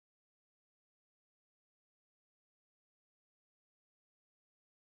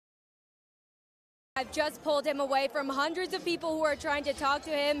I've just pulled him away from hundreds of people who are trying to talk to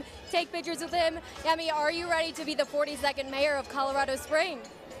him, take pictures with him. Yemi, are you ready to be the 42nd mayor of Colorado Springs?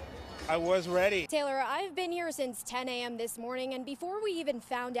 I was ready. Taylor, I've been here since 10 a.m. this morning, and before we even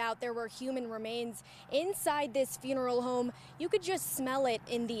found out there were human remains inside this funeral home, you could just smell it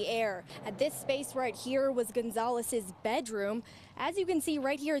in the air. At this space right here was Gonzalez's bedroom. As you can see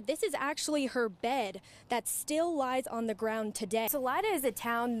right here, this is actually her bed that still lies on the ground today. Salida is a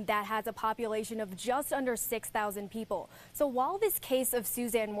town that has a population of just under 6,000 people. So while this case of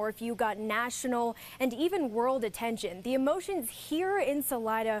Suzanne Morphew got national and even world attention, the emotions here in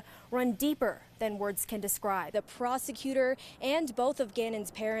Salida run deeper than words can describe. The prosecutor and both of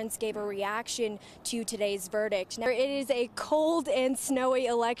Gannon's parents gave a reaction to today's verdict. Now, it is a cold and snowy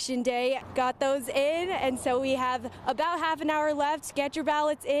election day. Got those in, and so we have about half an hour left. Get your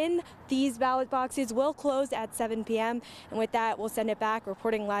ballots in. These ballot boxes will close at 7 p.m. And with that, we'll send it back.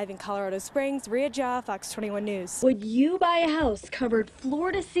 Reporting live in Colorado Springs, Rhea Jha, Fox 21 News. Would you buy a house covered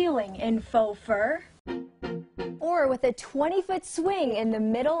floor to ceiling in faux fur? Or with a 20-foot swing in the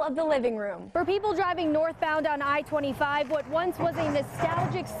middle of the living room? For people driving northbound on I-25, what once was a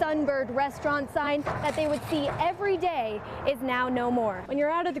nostalgic Sunbird restaurant sign that they would see every day is now no more. When you're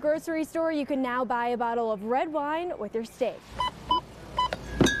out at the grocery store, you can now buy a bottle of red wine with your steak.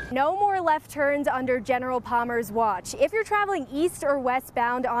 No more left turns under General Palmer's watch. If you're traveling east or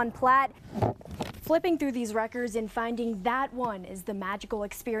westbound on Platte, flipping through these records and finding that one is the magical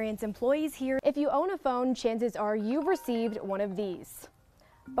experience employees here. If you own a phone, chances are you've received one of these.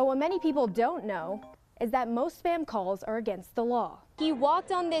 But what many people don't know is that most spam calls are against the law. He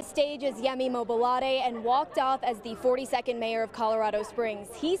walked on this stage as Yemi Mobolade and walked off as the 42nd mayor of Colorado Springs.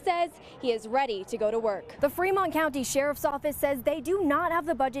 He says he is ready to go to work. The Fremont County Sheriff's Office says they do not have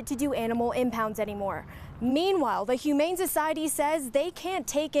the budget to do animal impounds anymore. Meanwhile, the Humane Society says they can't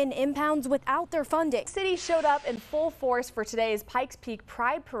take in impounds without their funding. The city showed up in full force for today's Pikes Peak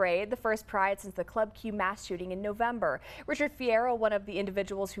Pride Parade, the first pride since the Club Q mass shooting in November. Richard Fierro, one of the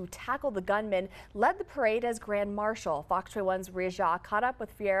individuals who tackled the gunman, led the parade as Grand Marshal. Fox 21's Rhea Jha caught up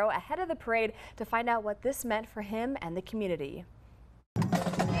with Fierro ahead of the parade to find out what this meant for him and the community.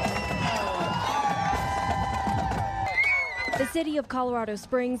 The city of Colorado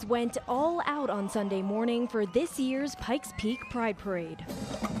Springs went all out on Sunday morning for this year's Pikes Peak Pride Parade.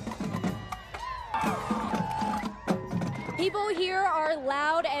 People here are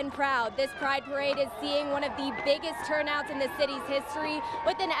loud and proud. This Pride Parade is seeing one of the biggest turnouts in the city's history,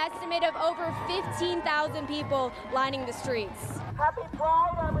 with an estimate of over 15,000 people lining the streets. Happy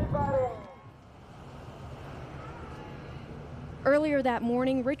Pride, everybody! Earlier that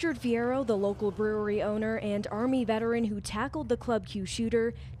morning, Richard Fierro, the local brewery owner and Army veteran who tackled the Club Q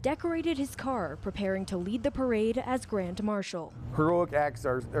shooter, decorated his car, preparing to lead the parade as Grand Marshal. Heroic acts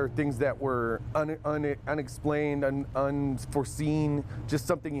are things that were unexplained, unforeseen, just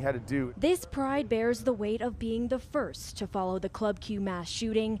something you had to do. This pride bears the weight of being the first to follow the Club Q mass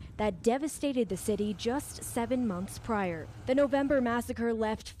shooting that devastated the city just 7 months prior. The November massacre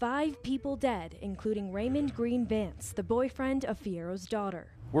left 5 people dead, including Raymond Green Vance, the boyfriend of Fierro's daughter.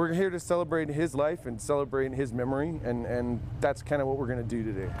 We're here to celebrate his life and celebrate his memory, and that's kind of what we're going to do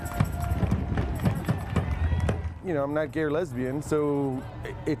today. You know, I'm not gay or lesbian, so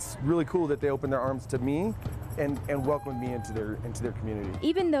it's really cool that they opened their arms to me and welcomed me into their community.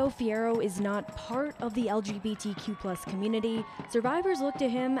 Even though Fierro is not part of the LGBTQ+ community, survivors look to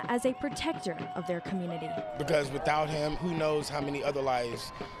him as a protector of their community. Because without him, who knows how many other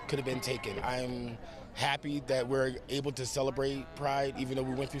lives could have been taken. I'm happy that we're able to celebrate Pride, even though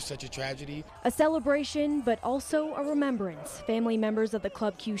we went through such a tragedy. A celebration, but also a remembrance. Family members of the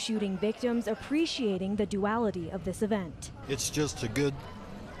Club Q shooting victims appreciating the duality of this event. It's just a good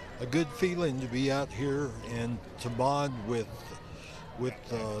feeling to be out here and to bond with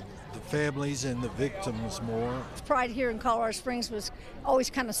the families and the victims more. Pride here in Colorado Springs was always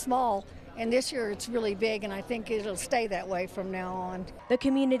kind of small, and this year it's really big, and I think it'll stay that way from now on. The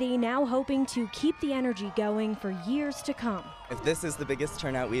community now hoping to keep the energy going for years to come. If this is the biggest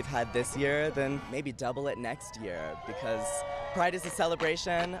turnout we've had this year, then maybe double it next year, because Pride is a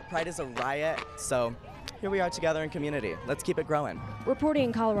celebration, Pride is a riot, so here we are together in community. Let's keep it growing. Reporting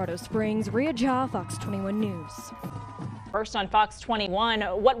in Colorado Springs, Rhea Jha, Fox 21 News. First on Fox 21,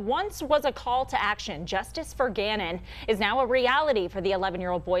 what once was a call to action, justice for Gannon, is now a reality for the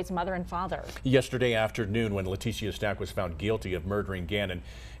 11-year-old boy's mother and father. Yesterday afternoon, when Leticia Stack was found guilty of murdering Gannon,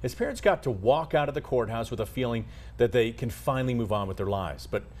 his parents got to walk out of the courthouse with a feeling that they can finally move on with their lives.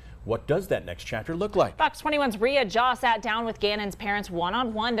 But What does that next chapter look like? Fox 21's Rhea Jha sat down with Gannon's parents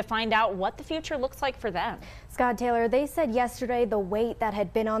one-on-one to find out what the future looks like for them. Scott Taylor, they said yesterday the weight that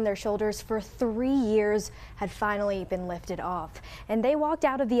had been on their shoulders for 3 years had finally been lifted off. And they walked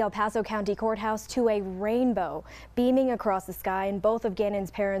out of the El Paso County Courthouse to a rainbow beaming across the sky. And both of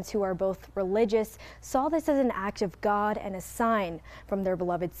Gannon's parents, who are both religious, saw this as an act of God and a sign from their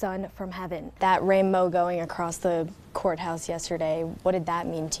beloved son from heaven. That rainbow going across the courthouse yesterday, what did that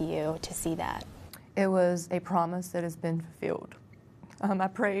mean to you to see that? It was a promise that has been fulfilled. I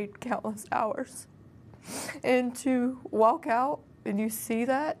prayed countless hours. And to walk out and you see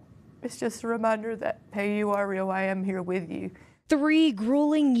that, it's just a reminder that, hey, you are real, I am here with you. 3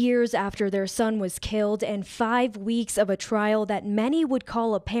 grueling years after their son was killed and 5 weeks of a trial that many would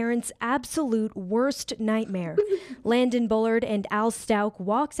call a parent's absolute worst nightmare. Landon Bullard and Al Stauch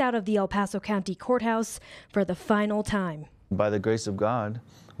walks out of the El Paso County Courthouse for the final time. By the grace of God,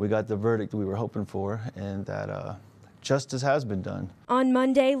 we got the verdict we were hoping for, and that justice has been done. On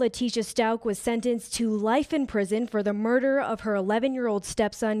Monday, Letitia Stauch was sentenced to life in prison for the murder of her 11-year-old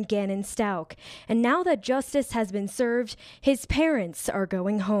stepson, Gannon Stauch. And now that justice has been served, his parents are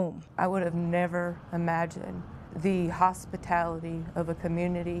going home. I would have never imagined the hospitality of a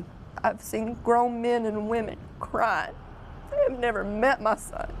community. I've seen grown men and women crying. I have never met my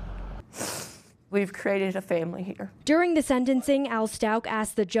son. We've created a family here. During the sentencing, Al Stauch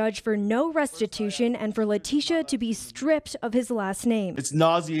asked the judge for no restitution and for Letitia to be stripped of his last name. It's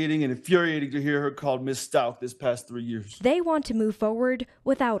nauseating and infuriating to hear her called Miss Stauch this past 3 years. They want to move forward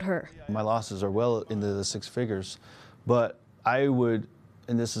without her. My losses are well into the 6 figures, but I would,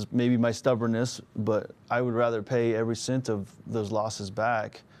 and this is maybe my stubbornness, but I would rather pay every cent of those losses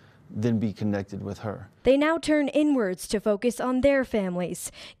back than be connected with her. They now turn inwards to focus on their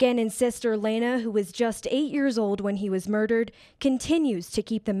families. Gannon's sister Lena, who was just 8 years old when he was murdered, continues to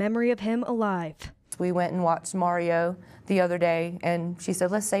keep the memory of him alive. We went and watched Mario the other day, and she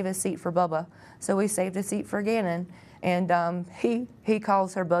said, let's save a seat for Bubba. So we saved a seat for Gannon, and he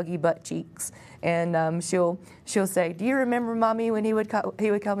calls her Buggy Butt Cheeks. And she'll say, do you remember, Mommy, when he would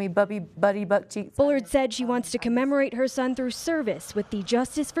call me Buddy Butt Cheeks? Bullard said she wants to commemorate her son through service with the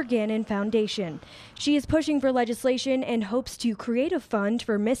Justice for Gannon Foundation. She is pushing for legislation and hopes to create a fund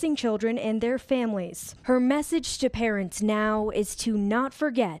for missing children and their families. Her message to parents now is to not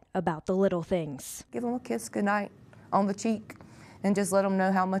forget about the little things. Give them a kiss goodnight on the cheek and just let them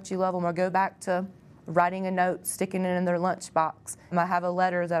know how much you love them, or go back to writing a note, sticking it in their lunchbox. I have a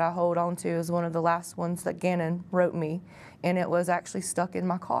letter that I hold on to as one of the last ones that Gannon wrote me, and it was actually stuck in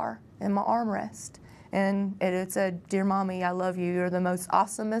my car, in my armrest. And it said, Dear Mommy, I love you. You're the most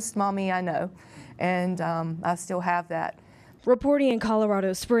awesomest mommy I know. And I still have that. Reporting in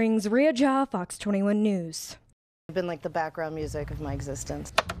Colorado Springs, Rhea Jha, Fox 21 News. It's been like the background music of my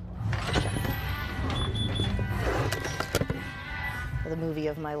existence. The movie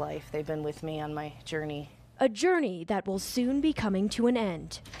of my life. They've been with me on my journey. A journey that will soon be coming to an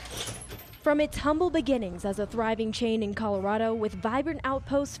end. From its humble beginnings as a thriving chain in Colorado with vibrant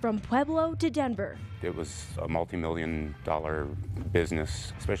outposts from Pueblo to Denver. It was a multi-million-dollar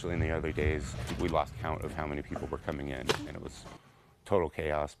business, especially in the early days. We lost count of how many people were coming in, and it was total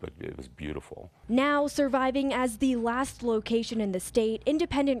chaos, but it was beautiful. Now surviving as the last location in the state,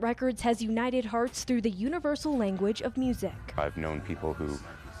 Independent Records has united hearts through the universal language of music. I've known people who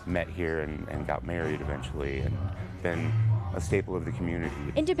met here and got married eventually, and been a staple of the community.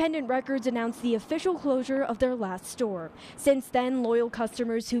 Independent Records announced the official closure of their last store. Since then, loyal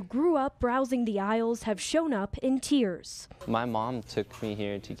customers who grew up browsing the aisles have shown up in tears. My mom took me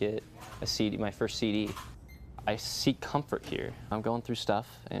here to get a CD, my first CD. I seek comfort here. I'm going through stuff,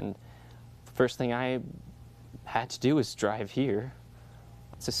 and the first thing I had to do was drive here.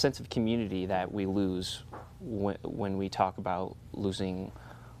 It's a sense of community that we lose when we talk about losing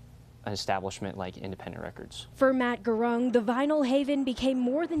an establishment like Independent Records. For Matt Garung, the Vinyl Haven became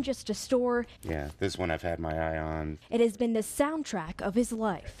more than just a store. Yeah, this one I've had my eye on. It has been the soundtrack of his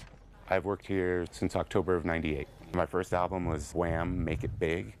life. I've worked here since October of '98. My first album was Wham! Make It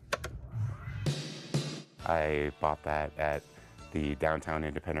Big. I bought that at the downtown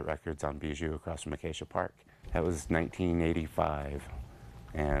Independent Records on Bijou across from Acacia Park. That was 1985,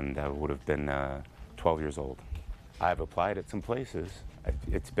 and I would have been 12 years old. I've applied at some places.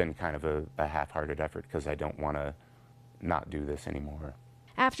 It's been kind of a half-hearted effort because I don't want to not do this anymore.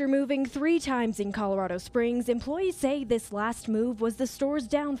 After moving 3 times in Colorado Springs, employees say this last move was the store's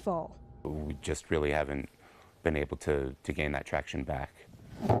downfall. We just really haven't been able to gain that traction back.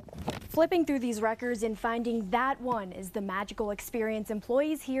 Flipping through these records and finding that one is the magical experience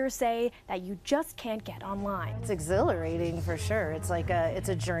employees here say that you just can't get online. It's exhilarating for sure. It's like it's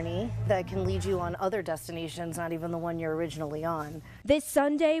a journey that can lead you on other destinations, not even the one you're originally on. This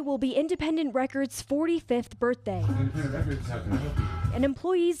Sunday will be Independent Records' 45th birthday. Independent Records, how can I help you? And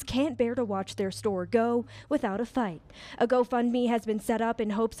employees can't bear to watch their store go without a fight. A GoFundMe has been set up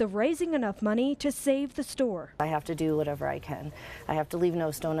in hopes of raising enough money to save the store. I have to do whatever I can. I have to leave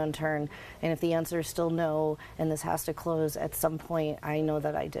no stone unturned. And if the answer is still no, and this has to close at some point, I know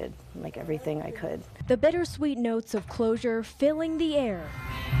that I did like everything I could. The bittersweet notes of closure filling the air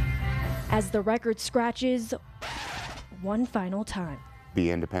as the record scratches one final time.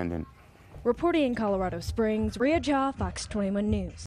 Be independent. Reporting in Colorado Springs, Rhea Jha, Fox 21 News.